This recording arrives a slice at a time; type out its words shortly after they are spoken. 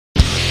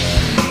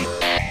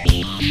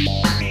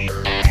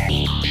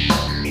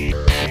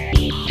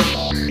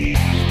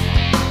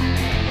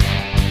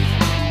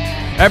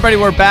Everybody,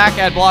 we're back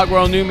at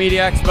BlogWorld New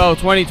Media Expo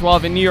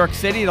 2012 in New York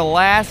City. The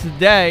last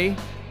day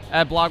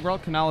at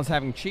BlogWorld. Kunal is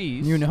having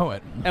cheese. You know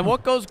it. And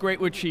what goes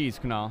great with cheese,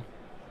 Kunal?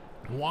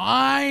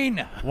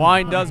 Wine.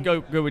 Wine does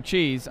go good with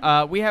cheese.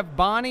 We have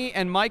Bonnie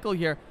and Michael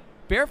here.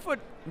 Barefoot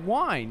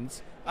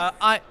Wines.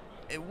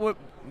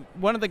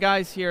 One of the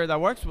guys here that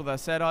works with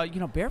us said,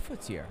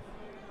 Barefoot's here.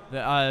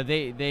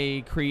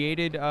 They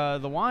created the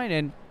wine,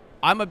 and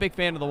I'm a big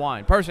fan of the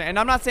wine, personally. And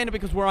I'm not saying it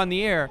because we're on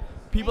the air.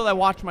 People that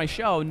watch my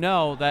show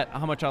know that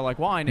how much I like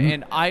wine,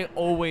 and I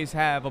always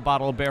have a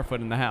bottle of Barefoot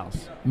in the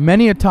house.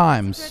 Many a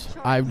times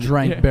I've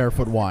drank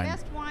Barefoot wine.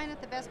 Best wine at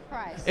the best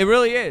price. It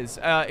really is.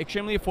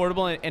 Extremely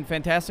affordable and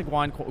fantastic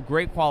wine,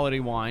 great quality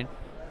wine.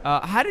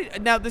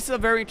 Now, this is a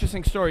very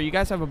interesting story. You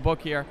guys have a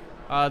book here,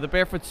 The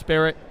Barefoot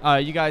Spirit.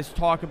 You guys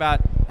talk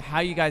about how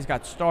you guys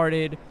got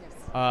started,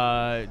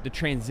 the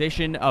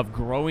transition of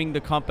growing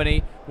the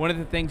company. One of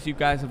the things you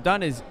guys have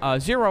done is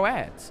 0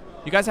 ads.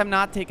 You guys have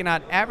not taken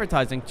out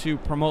advertising to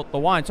promote the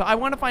wine. So I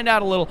want to find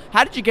out a little,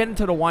 how did you get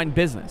into the wine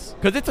business?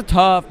 Because it's a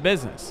tough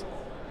business.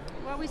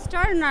 Well, we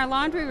started in our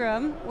laundry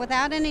room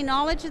without any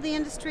knowledge of the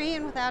industry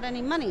and without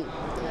any money.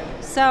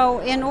 So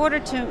in order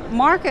to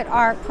market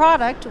our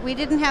product, we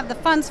didn't have the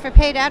funds for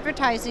paid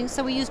advertising,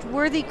 so we used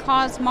worthy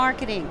cause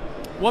marketing.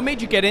 What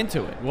made you get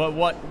into it?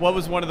 What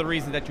was one of the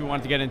reasons that you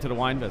wanted to get into the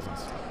wine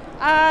business?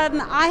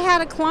 I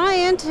had a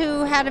client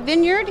who had a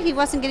vineyard. He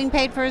wasn't getting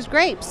paid for his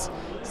grapes.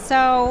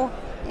 So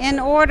in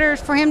order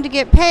for him to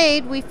get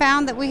paid, we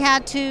found that we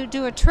had to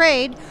do a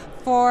trade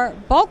for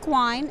bulk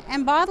wine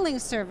and bottling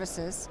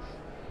services.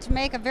 To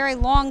make a very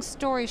long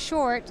story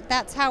short,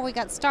 that's how we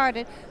got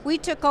started. We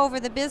took over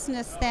the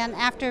business then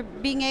after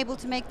being able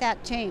to make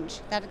that change,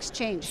 that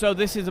exchange. So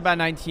this is about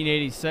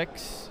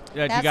 1986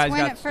 that that's you guys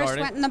when got it started?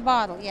 first went in the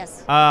bottle,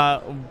 yes.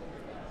 And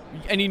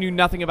you knew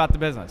nothing about the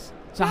business.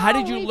 So how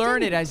did you we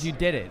learn didn't. it as you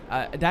did it?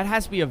 That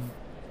has to be a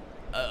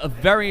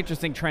very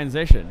interesting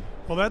transition.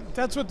 Well,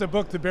 that's what the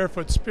book, The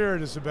Barefoot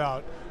Spirit, is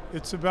about.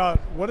 It's about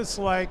what it's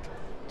like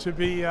to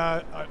be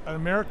an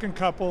American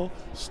couple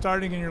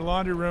starting in your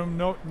laundry room,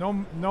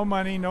 no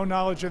money, no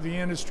knowledge of the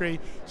industry.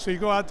 So you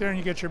go out there and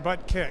you get your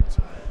butt kicked.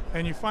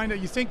 And you find out,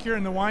 you think you're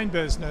in the wine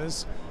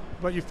business,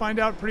 but you find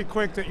out pretty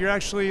quick that you're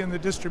actually in the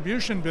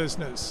distribution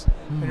business.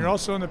 And you're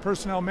also in the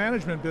personnel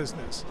management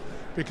business.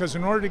 Because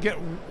in order to get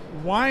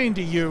wine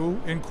to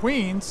you in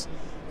Queens,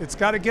 it's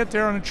got to get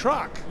there on a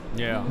truck.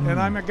 Yeah. And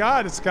I'm a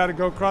god. It's got to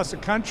go across the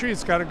country.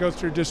 It's got to go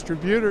through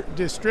distributor.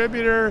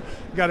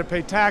 You got to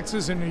pay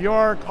taxes in New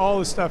York. All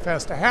this stuff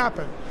has to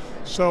happen.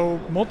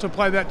 So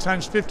multiply that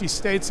times 50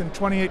 states and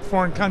 28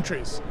 foreign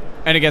countries.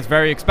 And it gets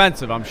very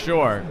expensive, I'm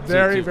sure.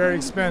 Very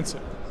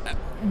expensive.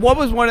 What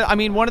was one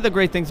of the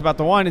great things about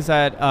the wine is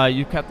that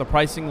you kept the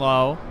pricing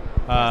low,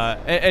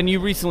 and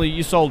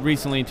you sold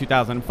recently in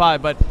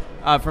 2005, but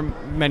for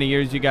many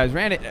years you guys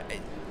ran it.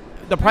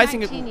 The pricing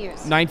 19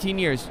 years. 19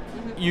 years.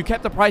 You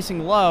kept the pricing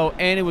low,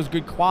 and it was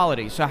good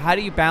quality. So how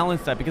do you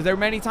balance that? Because there are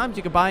many times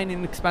you could buy an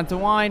inexpensive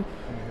wine,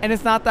 and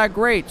it's not that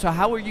great. So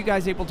how were you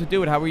guys able to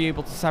do it? How were you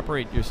able to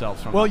separate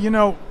yourselves from it? Well,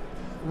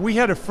 we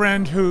had a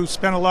friend who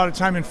spent a lot of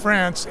time in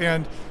France,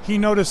 and he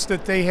noticed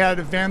that they had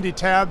a Vin de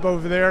Table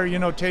over there,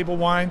 table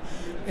wine,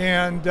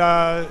 and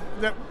that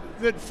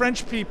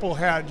French people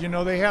had.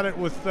 They had it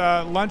with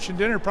lunch and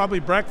dinner, probably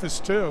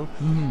breakfast too.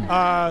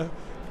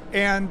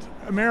 And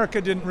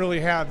America didn't really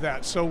have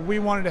that, so we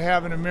wanted to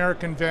have an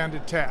American Vin de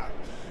Table.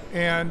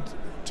 And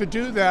to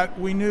do that,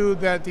 we knew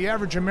that the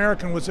average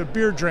American was a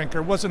beer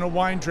drinker, wasn't a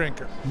wine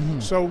drinker.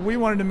 So we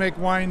wanted to make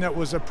wine that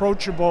was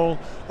approachable,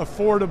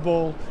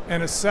 affordable,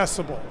 and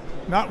accessible.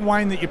 Not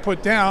wine that you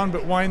put down,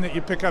 but wine that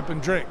you pick up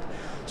and drink.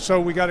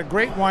 So we got a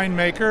great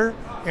winemaker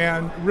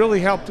and really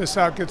helped us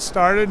out get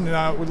started.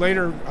 And we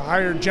later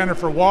hired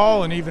Jennifer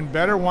Wall, an even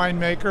better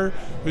winemaker,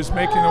 who's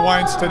making the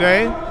wines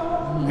today.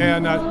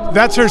 And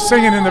that's her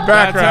singing in the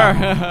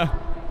background. That's her.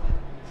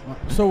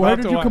 So where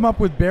did you come up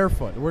with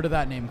Barefoot? Where did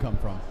that name come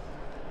from?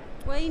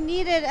 We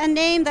needed a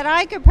name that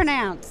I could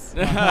pronounce.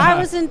 I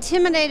was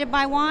intimidated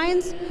by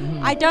wines.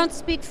 I don't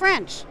speak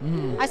French.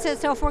 I said,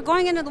 so if we're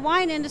going into the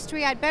wine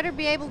industry, I'd better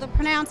be able to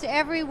pronounce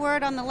every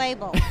word on the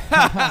label.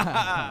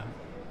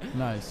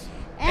 Nice.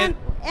 And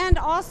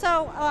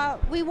also,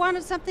 we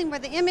wanted something where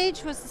the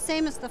image was the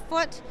same as the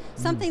foot,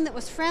 something that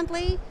was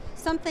friendly,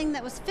 something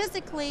that was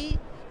physically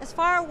as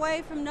far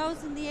away from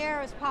nose in the air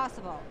as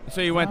possible.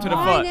 So you went to the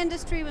The foot. wine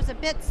industry was a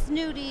bit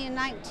snooty in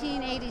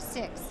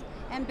 1986,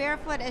 and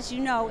Barefoot, as you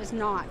know, is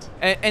not.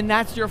 And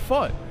that's your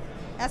foot.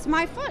 That's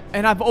my foot.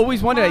 And I've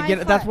always wondered, My again,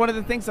 that's foot. one of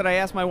the things that I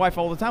ask my wife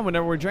all the time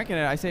whenever we're drinking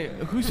it. I say,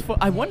 whose foot?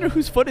 I wonder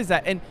whose foot is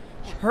that? And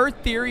her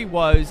theory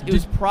was it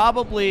was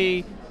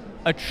probably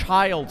a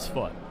child's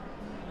foot.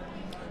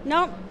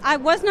 No, I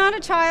was not a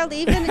child,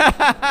 even in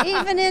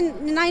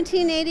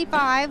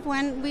 1985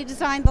 when we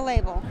designed the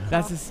label.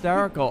 That's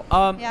hysterical.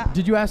 Yeah.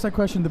 Did you ask that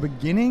question at the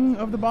beginning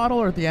of the bottle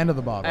or at the end of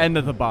the bottle? End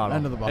of the bottle.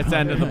 End of the bottle. It's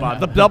end of the bottle.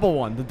 The double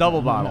one, the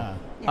double bottle.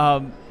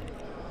 Yeah.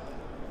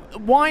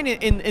 Wine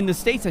in the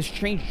States has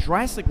changed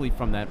drastically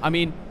from that. I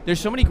mean, there's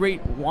so many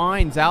great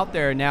wines out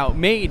there now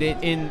made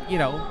in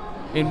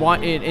in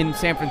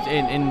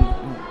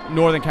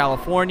Northern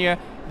California.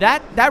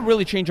 That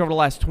really changed over the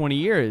last 20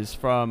 years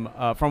from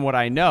what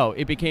I know.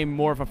 It became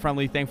more of a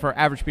friendly thing for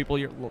average people,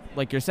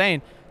 like you're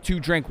saying, to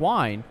drink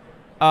wine.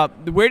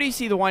 Where do you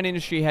see the wine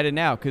industry headed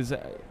now? Because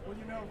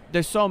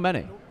there's so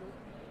many.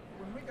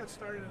 When we got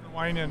started in the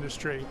wine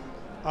industry,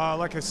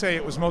 like I say,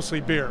 it was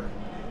mostly beer.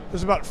 It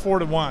was about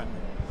 4-1.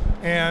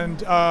 And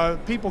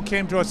people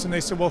came to us and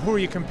they said, well, who are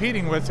you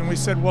competing with? And we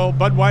said, well,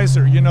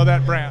 Budweiser, you know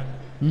that brand.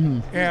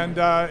 Mm-hmm. And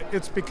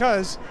it's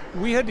because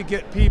we had to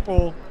get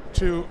people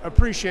to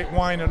appreciate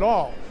wine at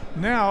all.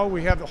 Now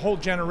we have a whole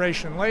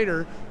generation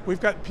later, we've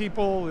got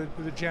people,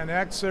 the Gen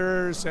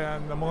Xers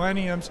and the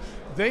millenniums,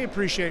 they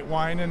appreciate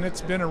wine and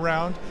it's been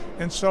around.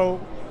 And so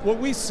what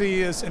we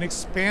see is an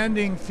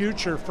expanding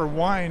future for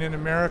wine in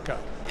America.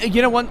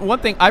 You know, one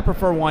thing, I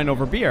prefer wine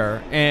over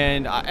beer,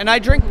 and I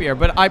drink beer,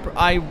 but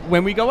I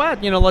when we go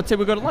out, you know, let's say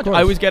we go to lunch,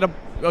 I always get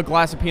a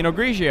glass of Pinot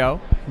Grigio,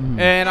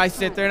 and I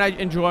sit there and I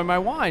enjoy my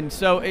wine.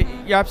 So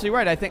you're absolutely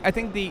right. I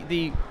think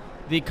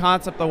the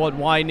concept of what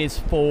wine is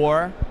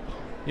for,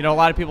 you know, a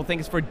lot of people think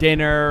it's for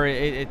dinner.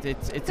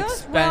 It's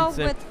expensive. Well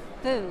with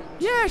food.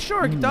 Yeah,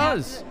 sure, it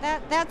does.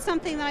 That's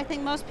something that I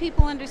think most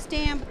people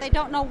understand, but they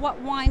don't know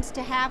what wines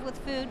to have with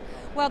food.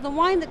 Well, the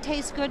wine that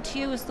tastes good to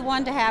you is the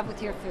one to have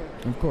with your food.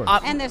 Of course.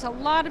 And there's a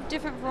lot of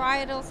different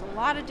varietals, a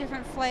lot of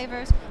different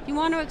flavors. You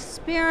want to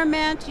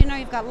experiment, you know,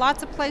 you've got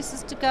lots of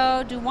places to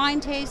go, do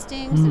wine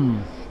tastings,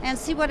 and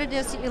see what it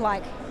is that you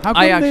like. How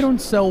come they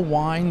don't sell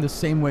wine the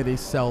same way they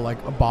sell like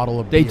a bottle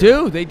of beer?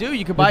 They do.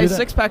 You could buy a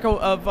 6-pack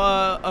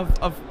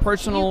of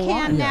personal wine. You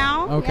can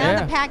now. Yeah. Okay.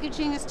 Yeah, the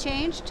packaging has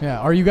changed. Yeah.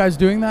 Are you guys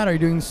doing that? Are you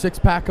doing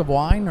 6-pack of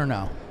wine or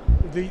no?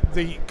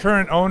 The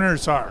current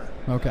owners are.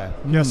 Okay.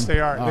 Yes, they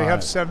are. All they have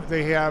right. 7.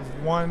 They have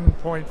 1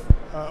 point.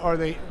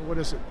 What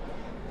is it?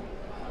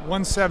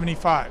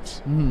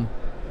 175s.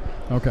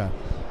 Okay.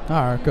 All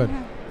right. Good.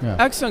 Yeah.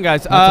 Excellent,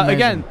 guys.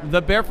 Again,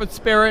 the Barefoot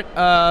Spirit,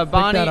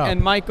 Bonnie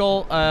and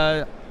Michael.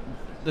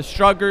 The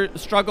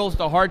struggles,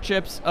 the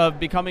hardships of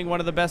becoming one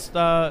of the best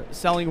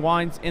selling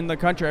wines in the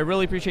country. I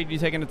really appreciate you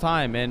taking the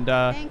time, and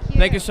Thank you.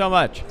 Thank you so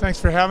much. Thanks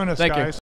for having us, Thank you. guys.